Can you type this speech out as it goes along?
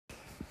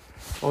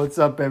What's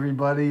up,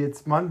 everybody?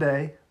 It's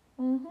Monday.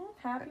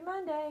 Happy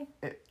Monday.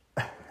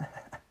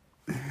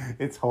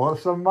 It's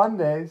Wholesome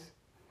Mondays.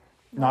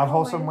 Not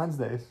Wholesome always.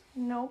 Wednesdays.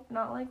 Nope,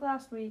 not like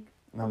last week.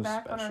 No We're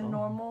back special. on our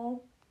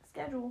normal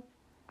schedule.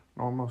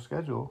 Normal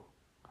schedule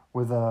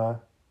with a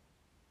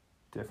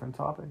different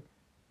topic.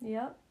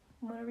 Yep.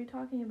 What are we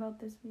talking about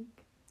this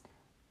week?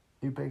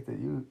 You picked it.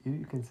 You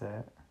can say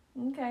it.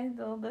 Okay,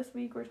 so this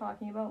week we're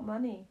talking about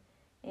money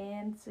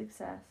and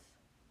success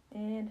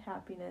and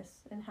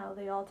happiness and how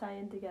they all tie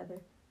in together.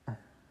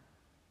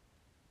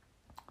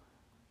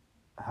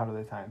 How do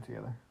they tie in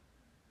together?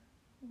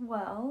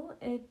 Well,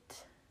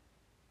 it's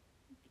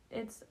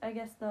I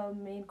guess the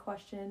main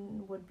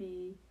question would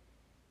be,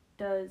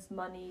 does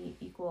money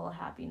equal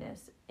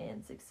happiness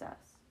and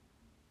success?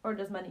 Or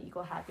does money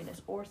equal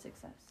happiness or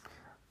success?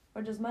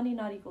 Or does money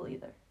not equal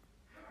either?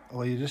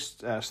 Well, you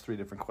just asked 3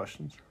 different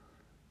questions.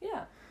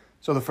 Yeah.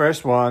 So the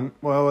first one,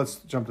 well, let's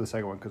jump to the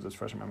second one because it's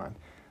fresh in my mind.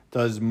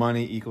 Does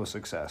money equal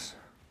success?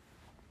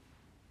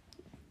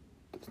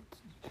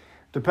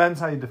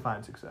 Depends how you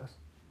define success.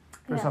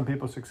 For some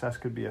people, success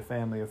could be a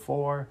family of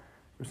 4.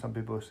 For some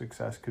people,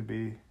 success could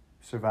be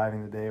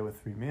surviving the day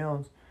with 3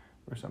 meals.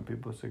 For some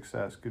people,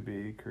 success could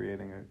be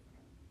creating a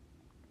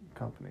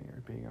company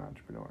or being an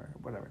entrepreneur or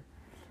whatever.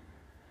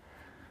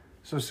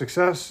 So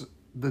success,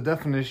 the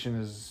definition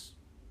is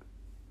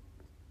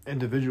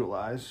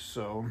individualized.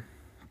 So,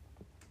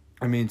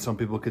 I mean, some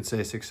people could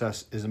say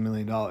success is $1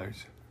 million.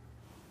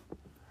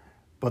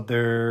 But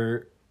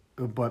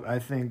I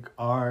think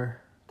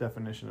our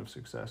definition of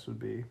success would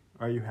be,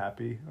 are you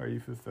happy? Are you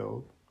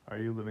fulfilled? Are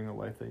you living a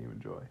life that you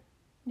enjoy?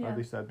 Yeah. Or at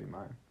least that'd be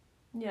mine.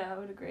 Yeah, I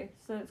would agree.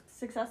 So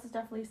success is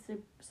definitely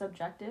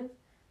subjective.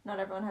 Not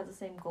everyone has the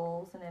same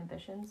goals and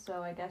ambitions.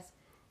 So I guess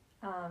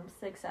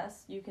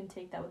success, you can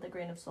take that with a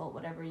grain of salt,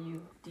 whatever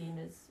you deem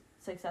is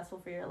successful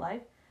for your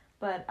life.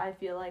 But I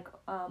feel like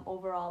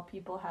overall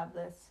people have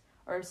this,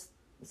 or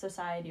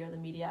society or the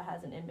media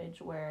has an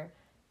image where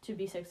to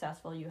be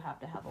successful you have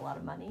to have a lot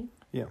of money.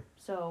 Yeah.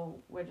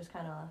 So we're just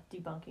kind of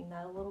debunking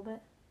that a little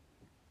bit.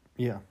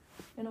 Yeah.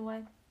 In a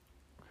way.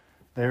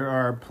 There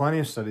are plenty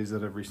of studies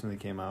that have recently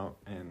came out,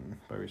 and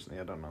by recently,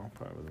 I don't know,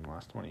 probably within the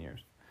last 20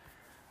 years.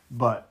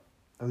 But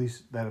at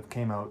least that have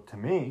came out to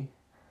me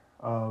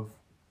of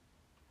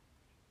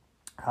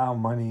how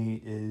money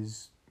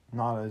is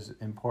not as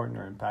important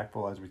or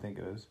impactful as we think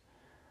it is.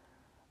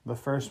 The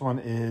first one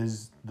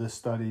is the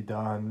study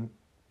done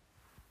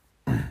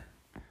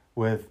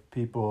with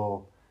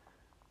people,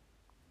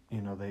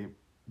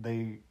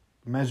 they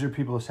measure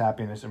people's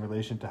happiness in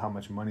relation to how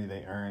much money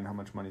they earn, how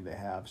much money they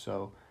have.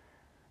 So,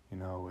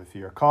 if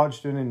you're a college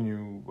student and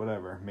you,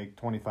 make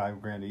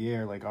 25 grand a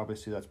year,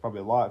 obviously that's probably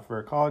a lot for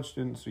a college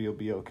student, so you'll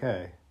be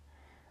okay.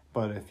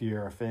 But if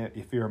you're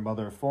a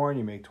mother of 4 and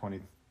you make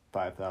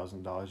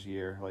 $25,000 a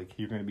year,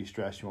 you're going to be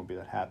stressed, you won't be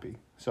that happy.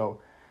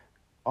 So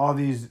all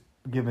these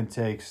give and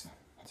takes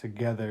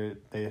together,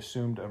 they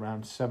assumed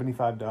around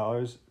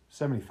 $75,000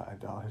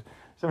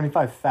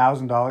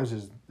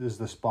 is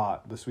the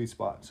sweet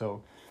spot.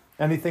 So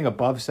anything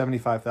above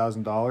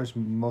 $75,000,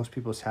 most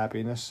people's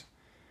happiness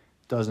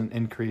doesn't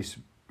increase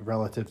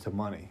relative to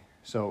money.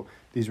 So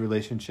these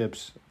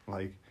relationships,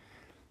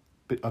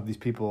 of these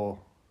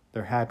people,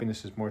 their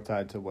happiness is more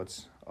tied to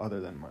what's other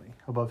than money.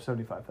 Above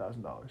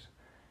 $75,000.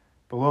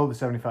 Below the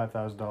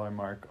 $75,000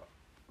 mark,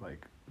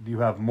 you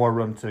have more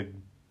room to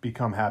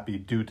become happy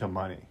due to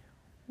money.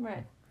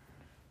 Right.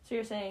 So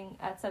you're saying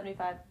at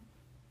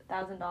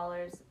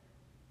 $75,000,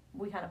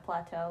 we kind of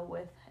plateau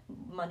with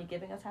money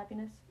giving us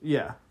happiness?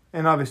 Yeah.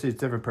 And obviously it's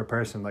different per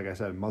person. Like I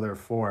said, a mother of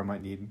 4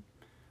 might need,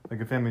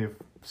 a family of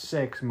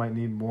 6 might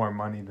need more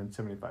money than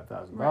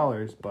 $75,000.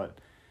 Right. But,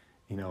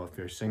 if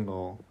you're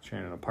single,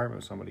 sharing an apartment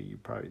with somebody, you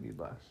probably need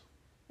less.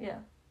 Yeah.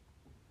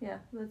 Yeah,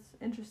 that's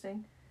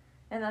interesting.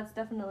 And that's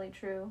definitely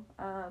true.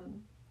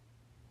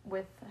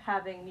 With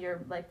having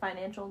your,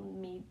 financial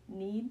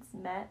needs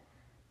met,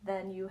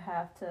 then you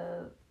have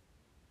to,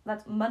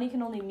 money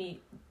can only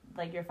meet,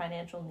 your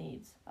financial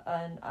needs.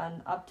 And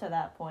up to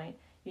that point,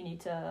 you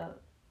need to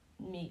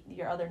meet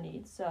your other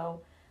needs.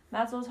 So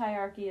Maslow's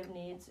hierarchy of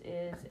needs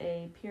is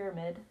a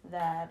pyramid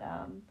that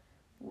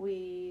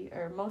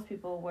most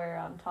people were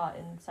taught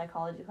in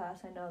psychology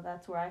class. I know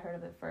that's where I heard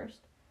of it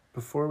first.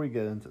 Before we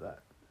get into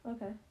that.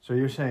 Okay. So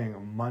you're saying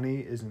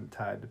money isn't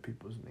tied to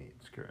people's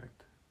needs,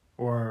 correct?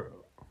 Or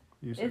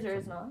you said is or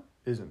is not?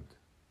 Isn't.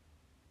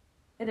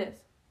 It is.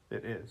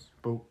 It is.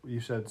 But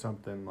you said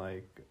something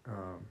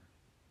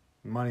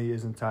money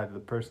isn't tied to the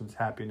person's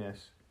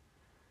happiness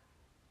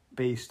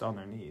based on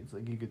their needs.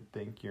 You could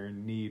think your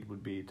need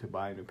would be to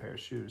buy a new pair of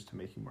shoes to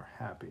make you more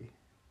happy.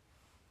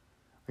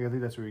 I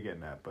think that's where you're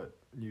getting at, but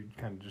you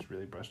kind of just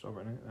really brushed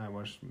over it. And I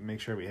want to make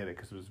sure we hit it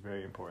because it was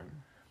very important.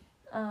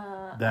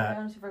 I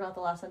honestly forgot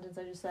the last sentence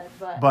I just said,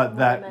 but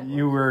that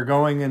you were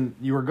going in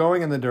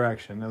the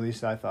direction, at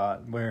least I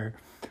thought, where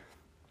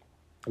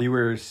you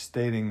were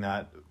stating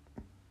that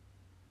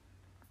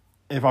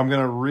if I'm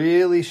going to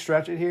really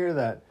stretch it here,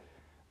 that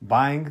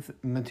buying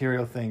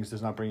material things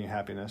does not bring you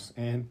happiness,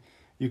 and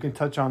you can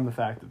touch on the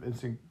fact of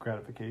instant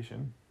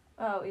gratification.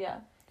 Oh yeah,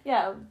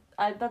 yeah.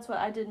 That's what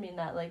I did mean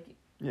that like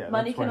Yeah,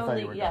 money that's where can I thought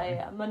only you were yeah, going.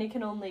 yeah, yeah money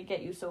can only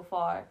get you so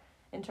far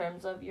in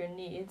terms of your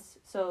needs.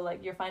 So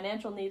like your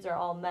financial needs are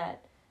all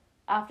met.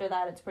 After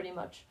that, it's pretty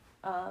much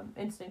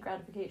instant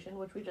gratification,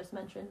 which we just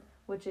mentioned,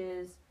 which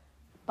is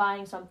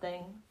buying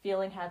something,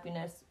 feeling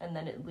happiness, and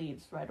then it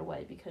leaves right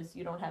away because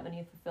you don't have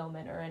any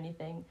fulfillment or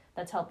anything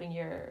that's helping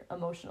your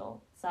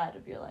emotional side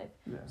of your life.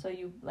 Yeah. So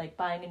you like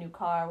buying a new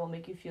car will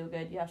make you feel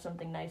good. You have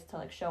something nice to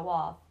like show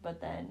off,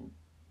 but then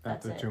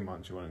that's After it. 2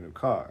 months, you want a new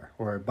car,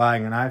 or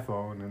buying an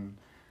iPhone, and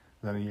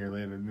then a year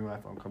later, a new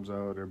iPhone comes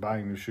out, or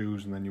buying new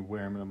shoes, and then you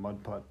wear them in a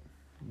mud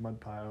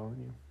pile, and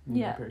you need a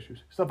Yeah. new pair of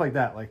shoes. Stuff like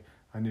that. Like,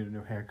 I need a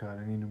new haircut.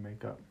 I need new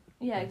makeup.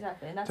 Yeah,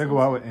 exactly. And that's To go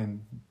out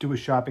and do a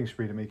shopping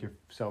spree to make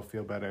yourself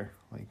feel better,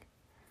 like,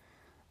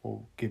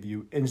 will give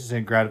you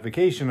instant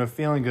gratification of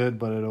feeling good,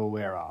 but it'll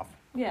wear off.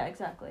 Yeah,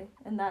 exactly.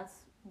 And that's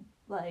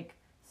like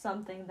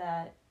something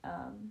that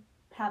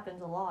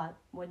happens a lot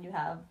when you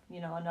have,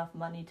 enough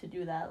money to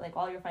do that. Like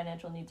all your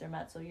financial needs are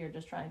met, so you're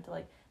just trying to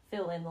like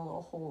fill in the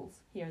little holes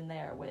here and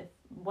there with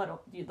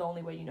the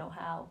only way you know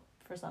how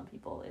for some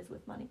people is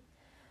with money.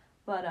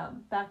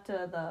 But back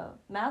to the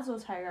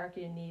Maslow's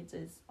hierarchy of needs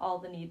is all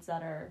the needs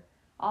that are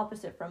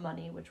opposite from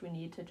money, which we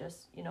need to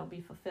just,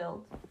 be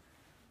fulfilled.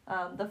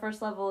 The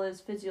first level is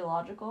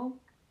physiological,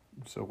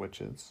 So,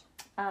 which is?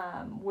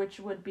 which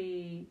would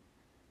be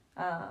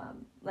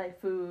like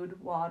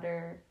food,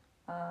 water,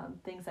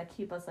 things that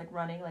keep us like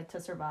running, like to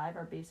survive,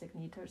 our basic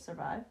need to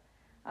survive.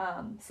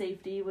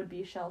 Safety would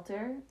be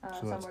shelter, So that's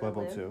somewhere to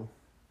level live. 2.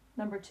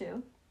 Number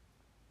 2.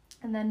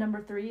 And then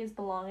number 3 is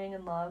belonging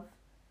and love.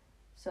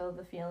 So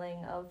the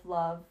feeling of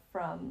love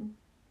from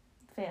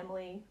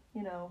family,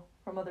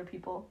 from other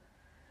people.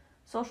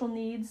 Social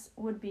needs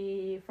would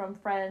be from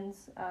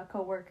friends,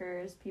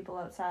 co-workers, people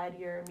outside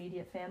your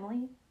immediate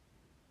family.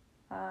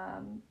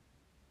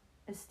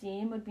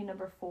 Esteem would be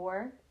number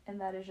 4,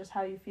 and that is just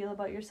how you feel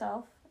about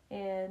yourself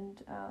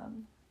and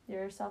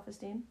your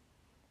self-esteem.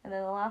 And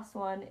then the last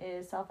one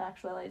is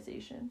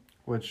self-actualization.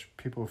 Which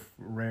people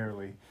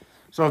rarely.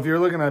 So, if you're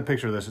looking at a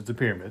picture of this, it's a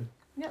pyramid.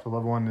 Yep. So,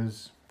 level 1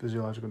 is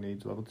physiological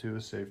needs. Level 2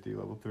 is safety.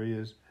 Level 3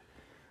 is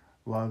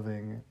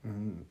loving.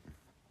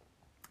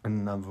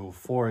 And level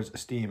 4 is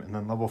esteem. And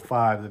then level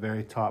 5, the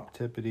very top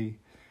tippity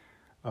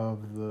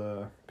of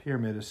the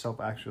pyramid, is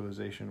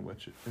self-actualization,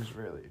 which is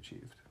rarely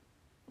achieved.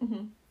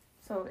 Mm-hmm.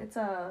 So it's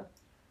a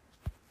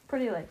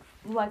pretty like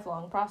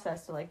lifelong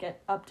process to like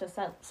get up to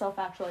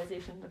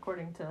self-actualization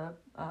according to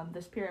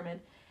this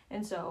pyramid.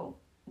 And so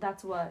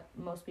that's what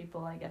most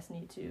people, I guess,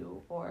 need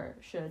to or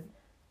should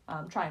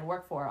try and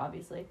work for,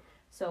 obviously.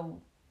 So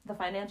the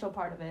financial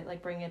part of it,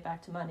 like bringing it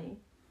back to money,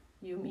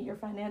 you meet your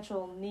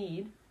financial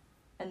need,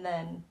 and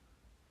then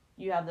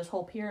you have this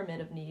whole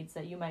pyramid of needs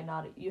that you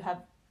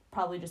have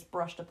probably just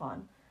brushed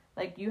upon.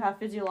 Like you have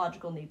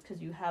physiological needs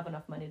because you have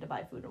enough money to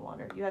buy food and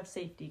water. You have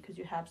safety because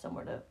you have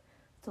somewhere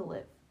to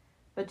live.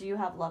 But do you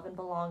have love and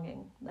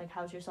belonging? Like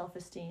how's your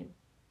self-esteem?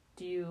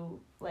 Do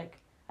you like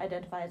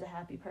identify as a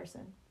happy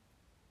person?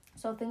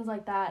 So things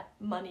like that,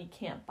 money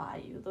can't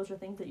buy you. Those are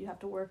things that you have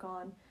to work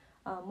on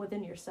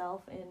within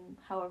yourself in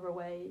however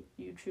way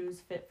you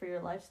choose fit for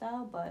your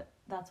lifestyle. But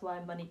that's why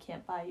money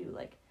can't buy you.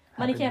 Like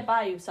money can't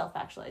buy you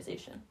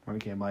self-actualization. Money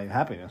can't buy you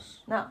happiness.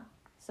 No.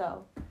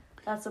 So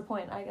that's the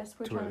point, I guess,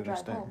 we're trying to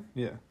drive home.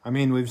 Yeah. I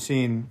mean, we've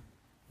seen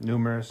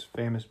numerous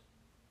famous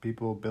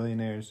people,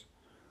 billionaires,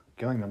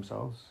 killing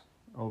themselves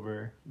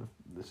over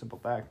the simple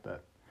fact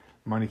that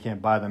money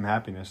can't buy them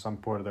happiness. Some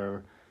part of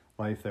their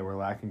life they were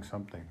lacking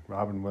something.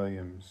 Robin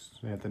Williams,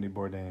 Anthony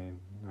Bourdain,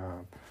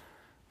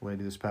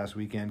 lady this past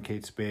weekend,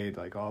 Kate Spade,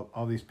 like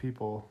all these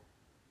people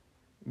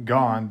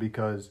gone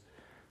because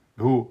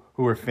who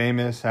were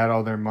famous, had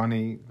all their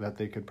money that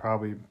they could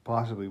probably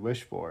possibly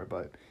wish for,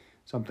 but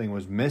something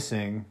was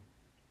missing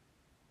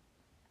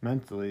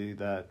mentally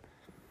that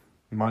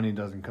money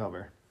doesn't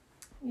cover.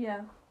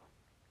 Yeah.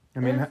 I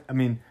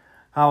mean,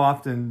 how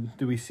often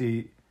do we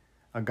see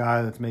a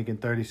guy that's making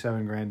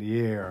 $37,000 a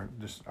year, or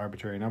just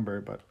arbitrary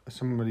number, but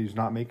somebody who's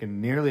not making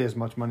nearly as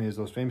much money as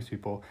those famous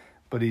people,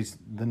 but he's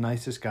the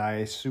nicest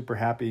guy, super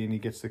happy, and he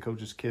gets to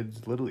coach his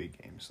kids' Little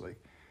League games? Like,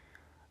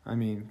 I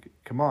mean,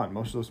 come on,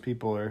 most of those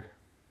people are.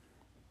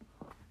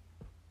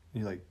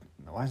 You're like,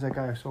 why is that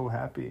guy so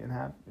happy and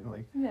happy?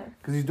 Like, yeah,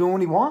 because he's doing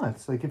what he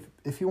wants. Like,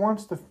 if he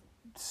wants to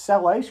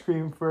sell ice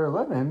cream for a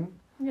living,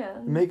 yeah,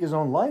 make his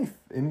own life,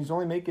 and he's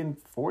only making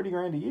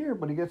 $40,000 a year,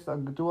 but he gets to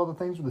do all the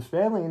things with his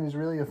family, and he's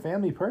really a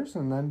family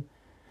person, then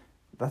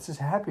that's his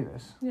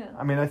happiness. yeah.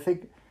 I mean, I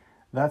think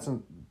that's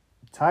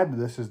tied to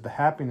this is the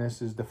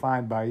happiness is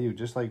defined by you,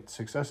 just like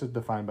success is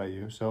defined by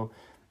you. So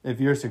if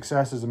your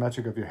success is a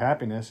metric of your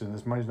happiness, and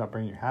this money's not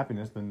bringing you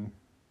happiness, then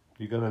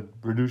you got to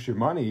reduce your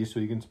money so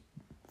you can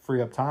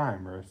free up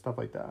time or stuff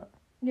like that.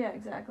 Yeah,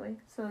 exactly.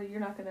 So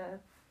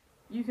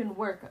you can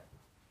work,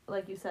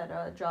 like you said,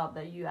 a job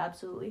that you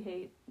absolutely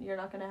hate. You're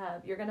going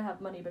to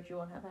have money, but you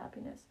won't have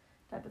happiness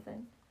type of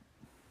thing.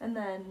 And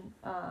then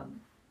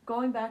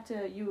going back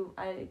to you,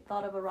 I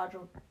thought of a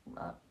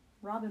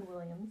Robin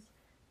Williams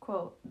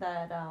quote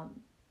that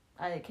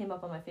it came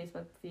up on my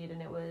Facebook feed,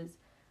 and it was,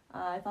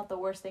 I thought the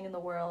worst thing in the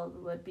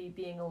world would be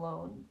being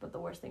alone, but the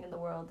worst thing in the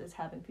world is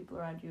having people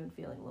around you and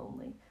feeling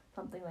lonely.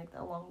 Something like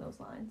that, along those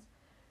lines,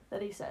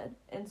 that he said.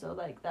 And so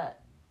like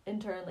that, in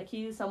turn, like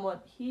he is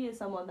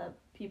someone that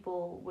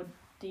people would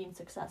deem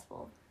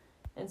successful.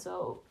 And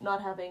so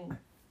not having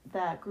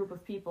that group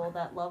of people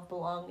that love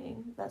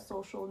belonging, that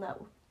social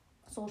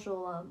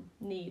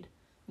need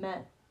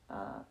met,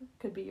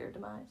 could be your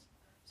demise.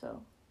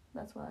 So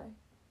that's why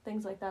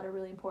things like that are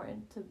really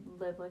important to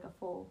live like a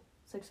full,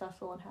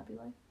 successful, and happy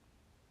life.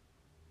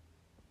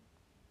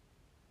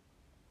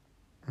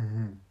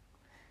 Mm-hmm.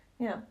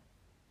 Yeah.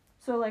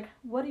 So like,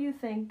 what do you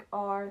think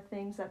are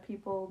things that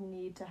people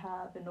need to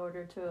have in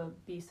order to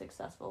be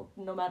successful?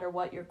 No matter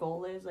what your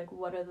goal is, like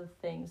what are the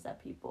things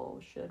that people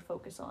should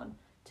focus on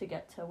to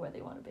get to where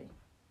they want to be?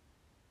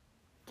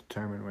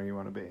 Determine where you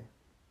want to be.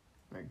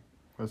 Like,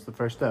 what's the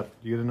first step?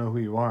 You got to know who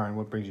you are and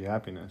what brings you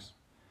happiness.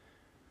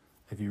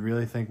 If you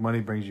really think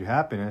money brings you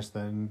happiness,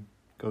 then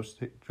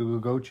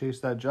go chase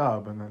that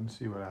job and then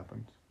see what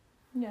happens.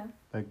 Yeah.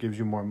 That gives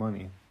you more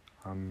money.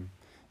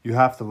 You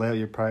have to lay out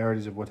your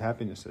priorities of what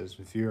happiness is.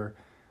 If you're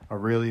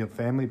a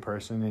family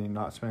person and you're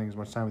not spending as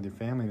much time with your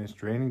family and it's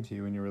draining to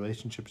you and your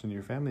relationships and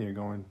your family are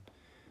going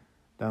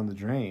down the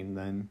drain,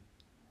 then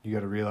you got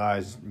to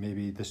realize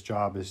maybe this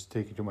job is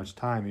taking too much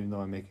time even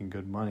though I'm making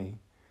good money.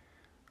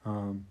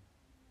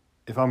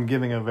 If I'm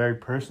giving a very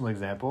personal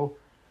example,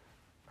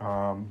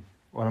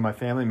 one of my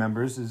family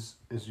members is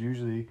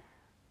usually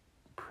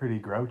pretty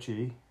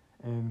grouchy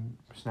and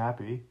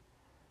snappy.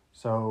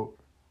 So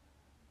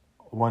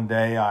one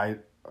day I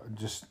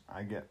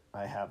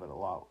have it a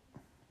lot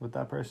with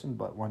that person,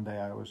 but one day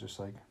I was just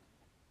like,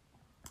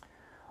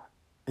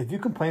 if you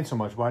complain so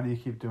much, why do you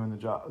keep doing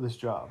this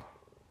job?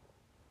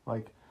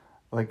 Like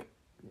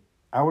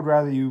I would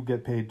rather you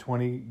get paid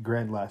 20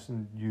 grand less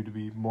and you to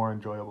be more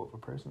enjoyable of a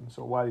person.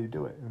 So why do you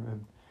do it? And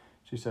then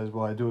she says,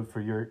 well, I do it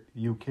for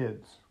you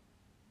kids.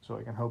 So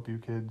I can help you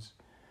kids.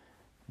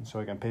 And so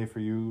I can pay for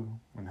you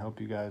and help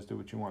you guys do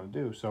what you want to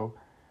do. So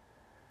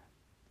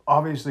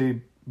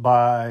obviously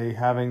by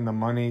having the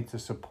money to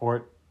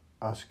support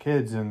us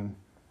kids and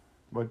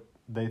what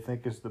they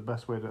think is the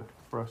best way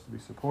for us to be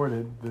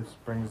supported, this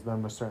brings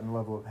them a certain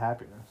level of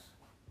happiness.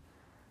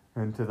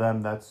 And to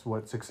them, that's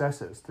what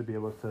success is, to be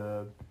able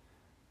to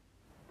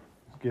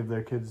give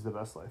their kids the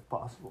best life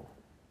possible.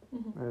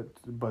 Mm-hmm.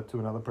 But to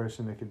another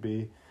person, it could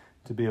be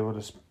to be able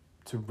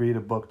to read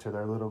a book to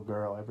their little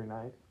girl every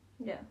night.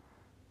 Yeah.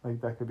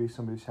 Like that could be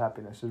somebody's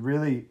happiness. It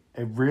really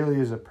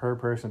is a per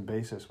person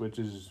basis, which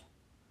is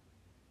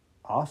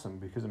awesome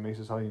because it makes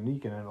us all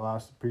unique and it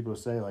allows people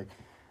to say like,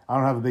 I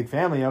don't have a big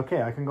family.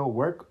 Okay, I can go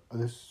work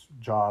this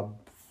job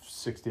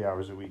 60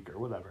 hours a week or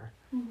whatever.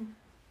 Mm-hmm.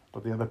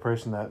 But the other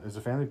person that is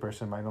a family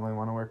person might only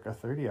want to work a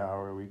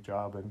 30-hour-a-week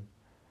job, and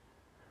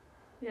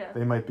yeah,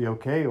 they might be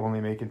okay only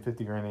making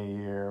 50 grand a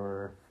year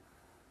or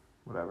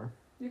whatever.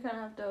 You kind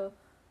of have to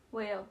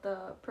weigh out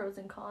the pros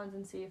and cons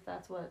and see if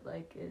that's what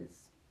like is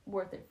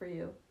worth it for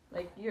you.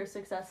 Like your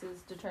success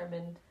is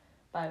determined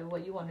by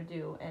what you want to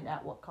do and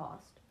at what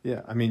cost.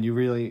 Yeah, I mean, you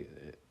really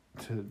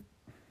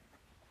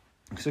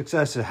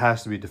success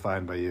has to be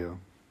defined by you.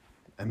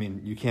 I mean,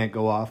 you can't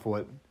go off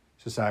what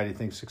society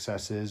thinks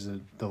success is,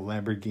 the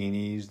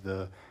Lamborghinis,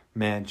 the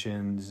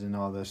mansions, and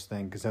all this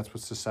thing, because that's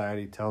what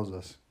society tells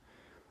us.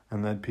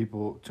 And then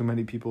too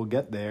many people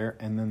get there,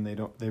 and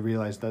then they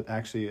realize that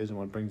actually isn't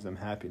what brings them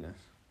happiness.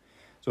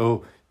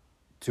 So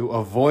to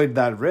avoid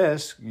that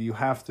risk, you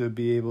have to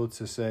be able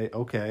to say,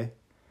 okay,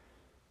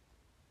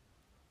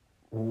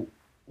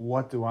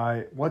 what do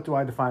I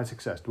define as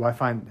success? Do I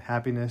find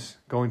happiness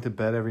going to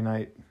bed every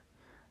night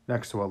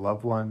next to a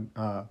loved one,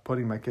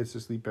 putting my kids to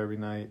sleep every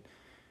night,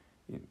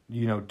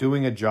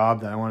 doing a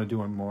job that I want to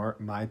do on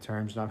my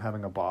terms, not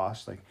having a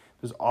boss? Like,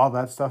 there's all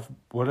that stuff,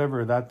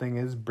 whatever that thing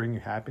is, bring you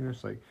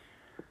happiness. Like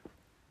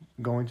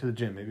going to the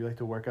gym, maybe you like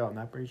to work out and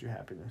that brings you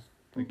happiness.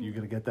 Like you're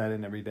going to get that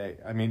in every day.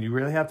 I mean, you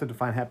really have to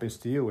define happiness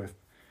to you. If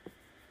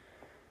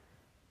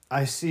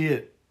I see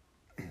it,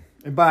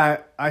 by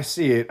I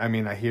see it, I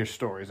mean, I hear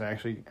stories. I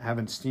actually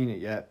haven't seen it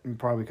yet,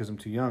 probably because I'm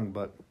too young,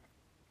 but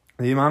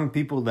the amount of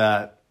people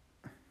that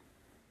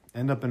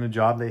end up in a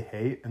job they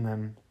hate and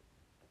then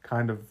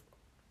kind of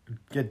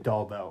get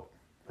dulled out.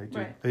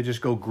 They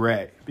just go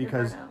gray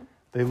because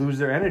they lose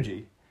their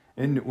energy.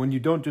 And when you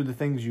don't do the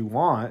things you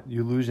want,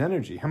 you lose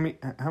energy. How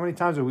many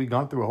times have we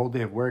gone through a whole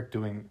day of work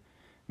doing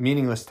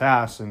meaningless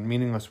tasks and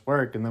meaningless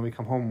work, and then we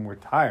come home and we're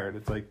tired?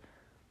 It's like,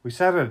 we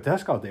sat at a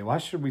desk all day. Why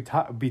should we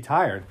be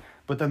tired?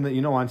 But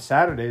then, on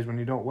Saturdays when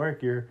you don't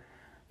work, you're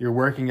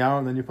working out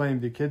and then you're playing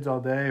with your kids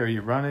all day, or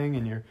you're running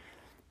and you're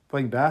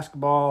playing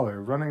basketball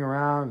or running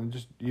around and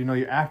just,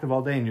 you're active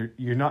all day and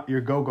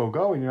you're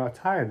go and you're not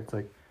tired. It's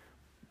like,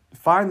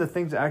 find the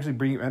things that actually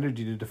bring you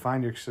energy to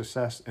define your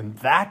success, and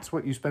that's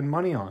what you spend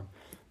money on.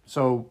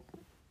 So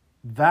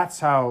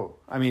that's how,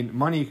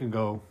 money you can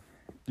go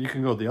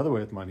the other way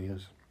with money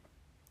is,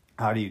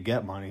 how do you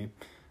get money?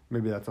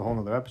 Maybe that's a whole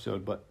nother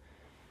episode, but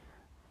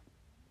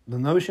the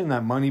notion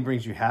that money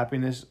brings you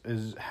happiness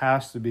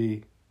has to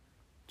be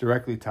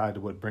directly tied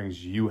to what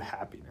brings you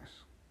happiness.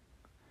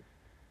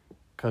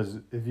 Because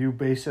if you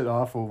base it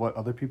off of what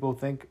other people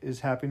think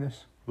is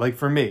happiness, like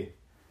for me,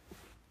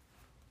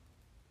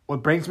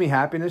 what brings me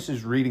happiness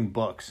is reading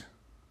books.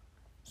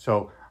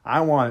 So I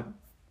want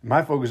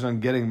my focus on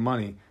getting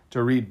money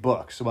to read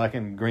books so I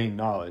can gain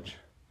knowledge.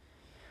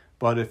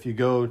 But if you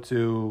go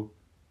to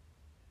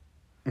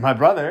my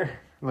brother,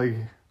 like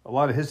a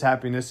lot of his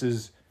happiness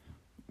is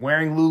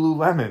wearing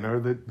Lululemon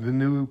or the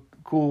new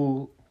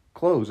cool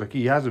clothes. Like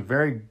he has a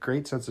very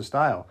great sense of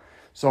style.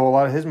 So a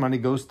lot of his money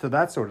goes to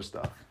that sort of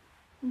stuff.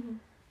 Mm-hmm.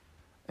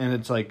 And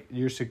it's like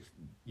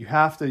you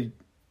have to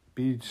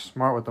be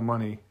smart with the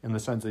money in the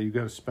sense that you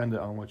got to spend it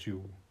on what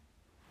you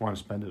want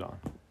to spend it on.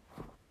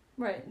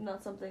 Right,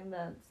 not something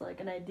that's like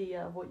an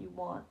idea of what you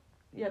want.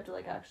 You have to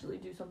like actually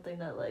do something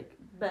that like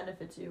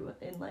benefits you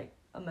in like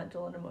a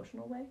mental and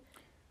emotional way,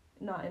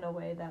 not in a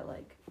way that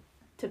like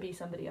to be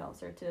somebody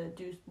else or to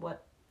do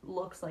what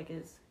looks like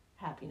is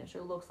happiness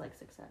or looks like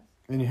success.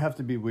 And you have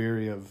to be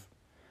wary of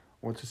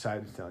what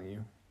society's telling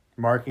you.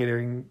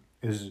 Marketing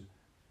is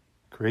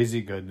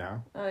crazy good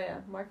now. Oh yeah,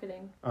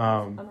 marketing.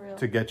 Unreal.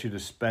 To get you to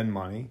spend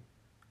money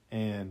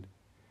and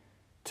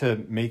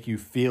to make you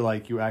feel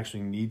like you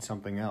actually need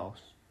something else.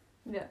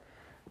 Yeah.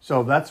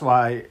 So that's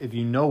why if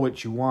you know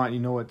what you want, you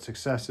know what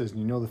success is, and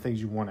you know the things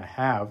you want to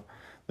have,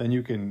 then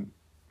you can,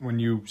 when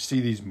you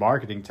see these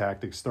marketing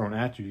tactics thrown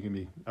at you, you can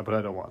be, oh, but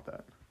I don't want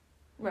that.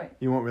 Right.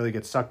 You won't really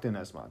get sucked in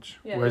as much.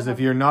 Yeah, whereas if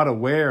you're not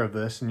aware of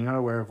this and you're not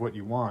aware of what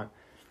you want,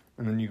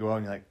 and then you go out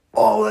and you're like,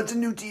 oh, that's a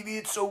new TV,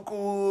 it's so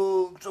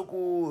cool, so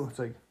cool. It's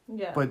like,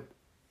 yeah. But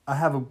I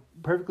have a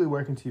perfectly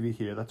working TV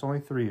here that's only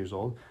 3 years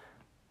old.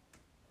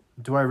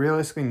 Do I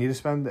realistically need to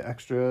spend the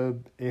extra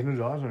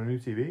 $800 on a new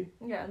TV?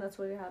 Yeah, and that's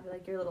where you have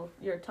like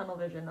your tunnel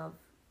vision of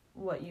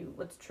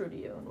what's true to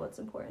you and what's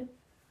important.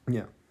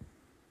 Yeah.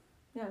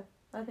 Yeah,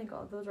 I think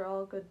those are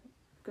all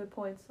good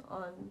points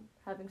on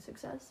having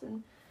success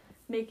and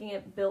making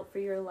it built for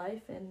your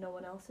life and no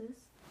one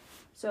else's.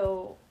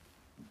 So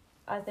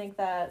I think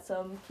that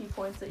some key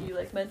points that you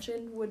like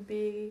mentioned would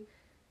be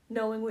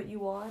knowing what you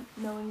want,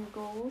 knowing your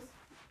goals,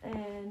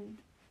 and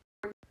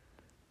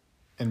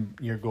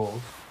your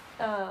goals.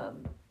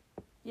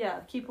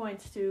 Key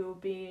points to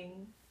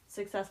being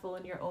successful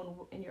in your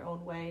own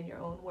way, in your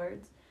own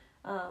words.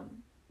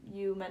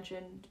 You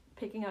mentioned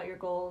picking out your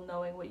goal,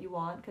 knowing what you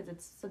want, because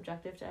it's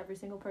subjective to every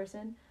single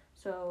person.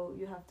 So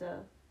you have to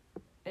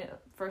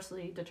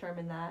firstly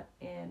determine that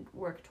and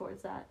work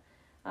towards that.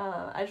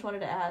 I just wanted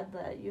to add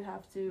that you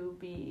have to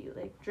be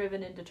like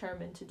driven and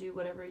determined to do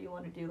whatever you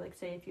want to do. Like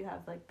say if you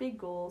have like big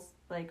goals,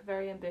 like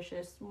very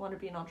ambitious, want to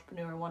be an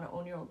entrepreneur, want to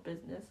own your own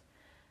business.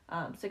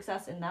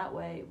 Success in that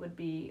way would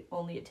be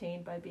only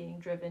attained by being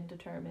driven,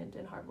 determined,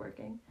 and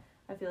hardworking.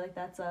 I feel like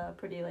that's a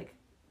pretty like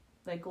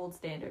gold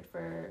standard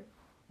for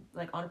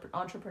like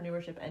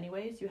entrepreneurship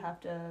anyways. You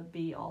have to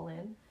be all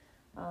in.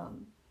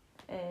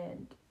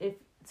 And if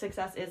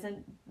success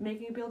isn't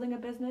building a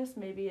business,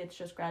 maybe it's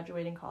just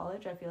graduating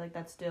college. I feel like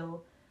that's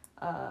still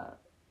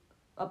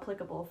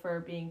applicable for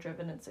being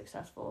driven and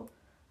successful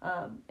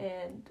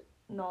and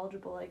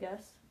knowledgeable, I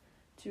guess.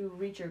 To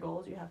reach your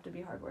goals, you have to be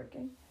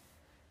hardworking.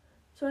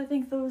 So I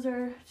think those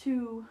are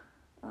two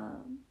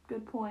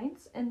good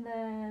points. And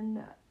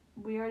then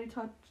we already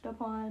touched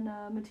upon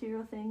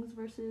material things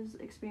versus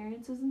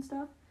experiences and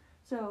stuff.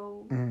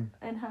 So,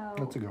 and how,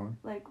 that's a good one.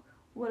 Like,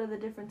 what are the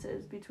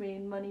differences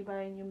between money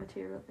buying you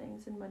material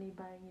things and money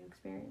buying you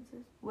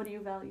experiences? What do you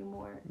value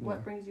more? Yeah.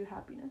 What brings you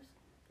happiness?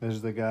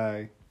 There's the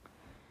guy,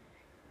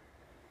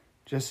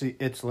 Jesse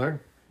Itzler,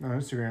 on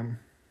Instagram,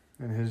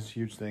 and his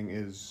huge thing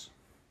is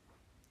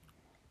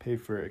pay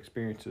for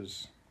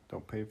experiences,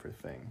 don't pay for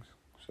things.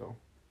 So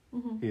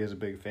he has a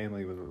big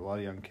family with a lot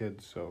of young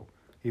kids, so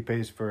he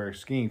pays for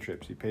skiing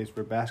trips, he pays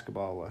for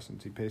basketball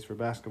lessons, he pays for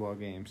basketball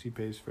games, he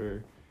pays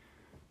for,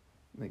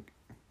 like,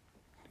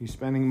 he's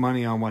spending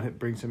money on what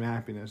brings him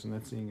happiness, and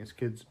that's seeing his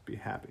kids be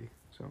happy.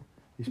 So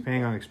he's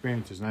paying on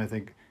experiences, and I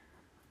think,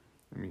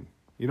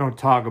 you don't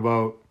talk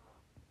about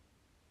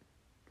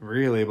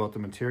the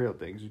material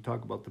things. You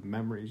talk about the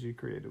memories you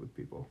created with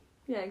people.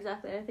 Yeah,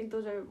 exactly. I think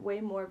those are way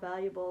more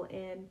valuable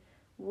and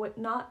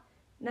not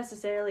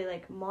necessarily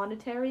like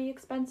monetary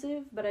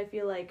expensive, but I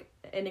feel like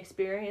an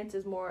experience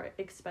is more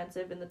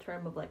expensive in the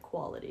term of like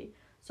quality.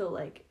 So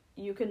like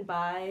you can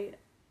buy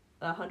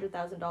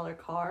 $100,000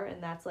 car,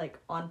 and that's like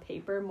on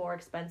paper more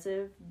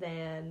expensive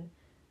than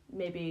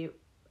maybe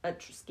a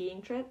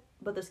skiing trip,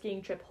 but the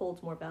skiing trip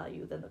holds more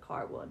value than the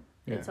car would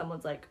in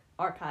someone's like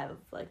archive of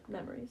like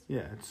memories.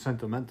 Yeah, it's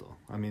sentimental.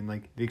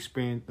 Like the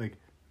experience, like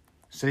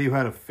say you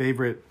had a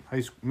favorite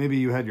maybe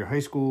you had your high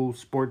school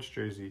sports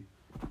jersey.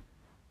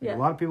 A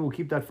lot of people will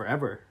keep that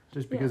forever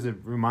just because it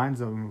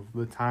reminds them of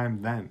the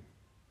time then.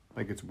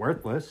 Like it's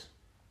worthless,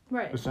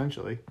 right?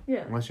 Essentially,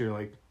 unless you're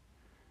like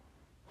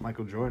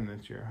Michael Jordan,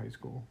 it's your high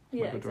school.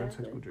 Michael Jordan's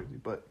high school jersey.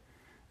 But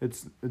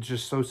it's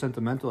just so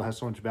sentimental. It has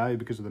so much value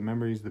because of the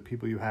memories, the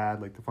people you had,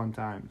 like the fun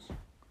times.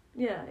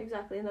 Yeah,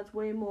 exactly. And that's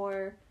way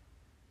more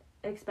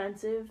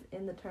expensive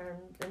in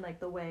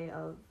the way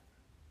of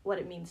what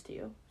it means to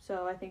you.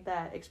 So I think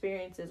that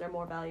experiences are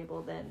more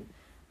valuable than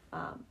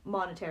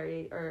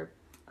monetary or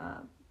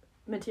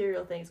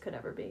material things could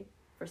ever be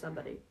for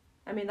somebody.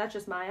 I mean, that's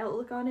just my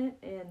outlook on it,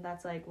 and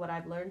that's like what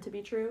I've learned to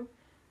be true.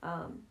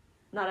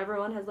 Not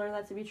everyone has learned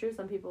that to be true.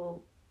 Some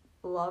people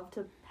love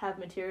to have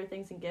material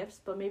things and gifts,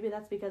 but maybe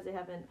that's because they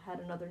haven't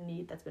had another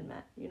need that's been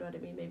met. You know what I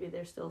mean? Maybe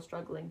they're still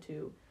struggling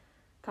to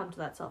come to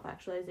that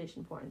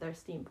self-actualization point, their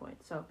esteem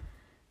point. So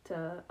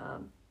to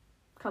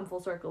come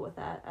full circle with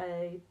that,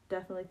 I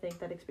definitely think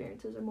that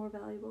experiences are more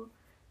valuable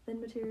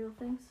than material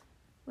things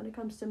when it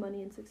comes to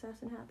money and success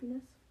and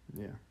happiness.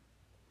 Yeah.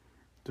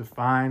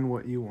 Define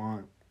what you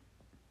want.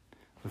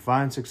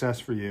 Define success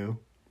for you.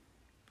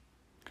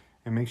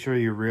 And make sure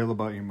you're real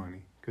about your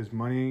money. Because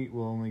money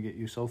will only get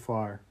you so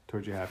far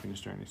towards your happiness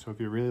journey. So if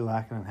you're really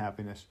lacking on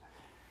happiness,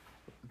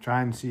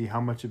 try and see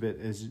how much of it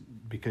is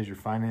because your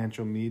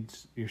financial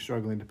needs, you're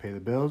struggling to pay the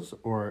bills,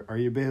 or are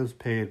your bills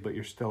paid but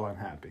you're still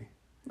unhappy?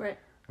 Right.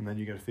 And then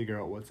you got to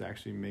figure out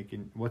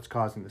what's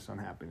causing this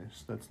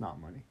unhappiness. That's not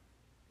money.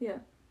 Yeah.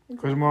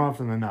 Because more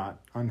often than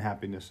not,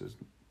 unhappiness is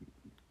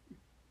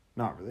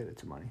not related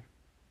to money.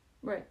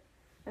 Right.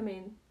 I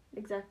mean,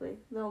 exactly.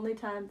 The only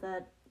time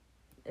that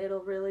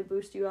it'll really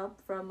boost you up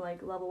from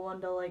like level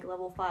 1 to like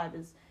level 5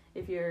 is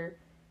if you're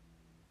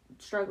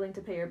struggling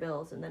to pay your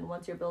bills, and then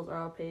once your bills are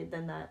all paid,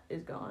 then that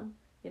is gone.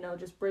 You know,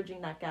 just bridging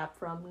that gap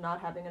from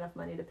not having enough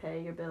money to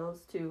pay your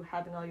bills to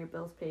having all your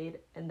bills paid,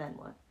 and then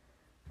what?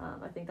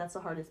 I think that's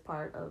the hardest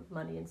part of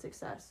money and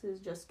success,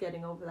 is just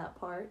getting over that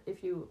part.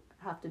 If you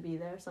have to be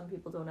there, some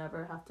people don't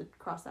ever have to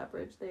cross that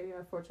bridge. They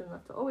are fortunate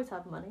enough to always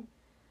have money.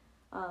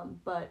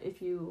 But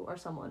if you are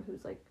someone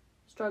who's like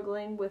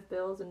struggling with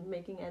bills and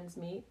making ends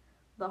meet,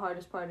 the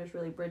hardest part is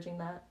really bridging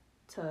that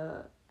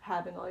to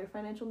having all your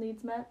financial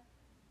needs met.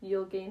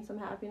 You'll gain some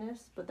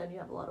happiness, but then you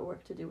have a lot of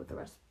work to do with the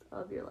rest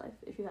of your life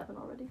if you haven't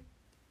already.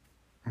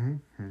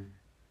 Mm-hmm.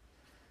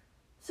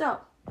 So,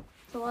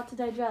 it's a lot to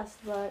digest,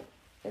 but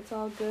it's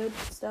all good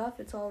stuff.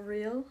 It's all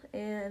real,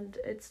 and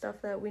it's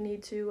stuff that we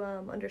need to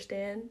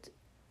understand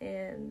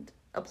and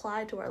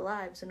apply to our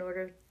lives in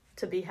order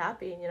to be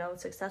happy and, you know,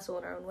 successful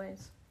in our own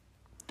ways.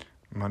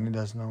 Money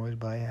doesn't always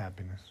buy you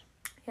happiness.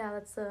 Yeah,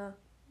 that's the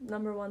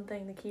number one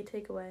thing, the key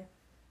takeaway.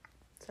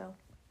 So,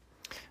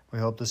 we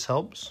hope this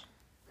helps,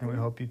 and we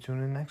hope you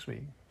tune in next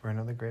week for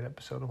another great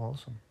episode of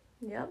Wholesome.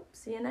 Yep.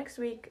 See you next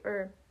week,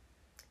 or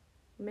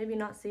maybe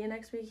not see you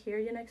next week, hear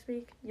you next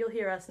week. You'll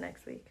hear us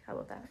next week. How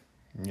about that?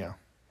 Yeah.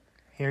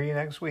 Hear you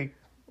next week.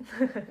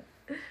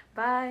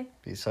 Bye.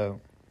 Peace out.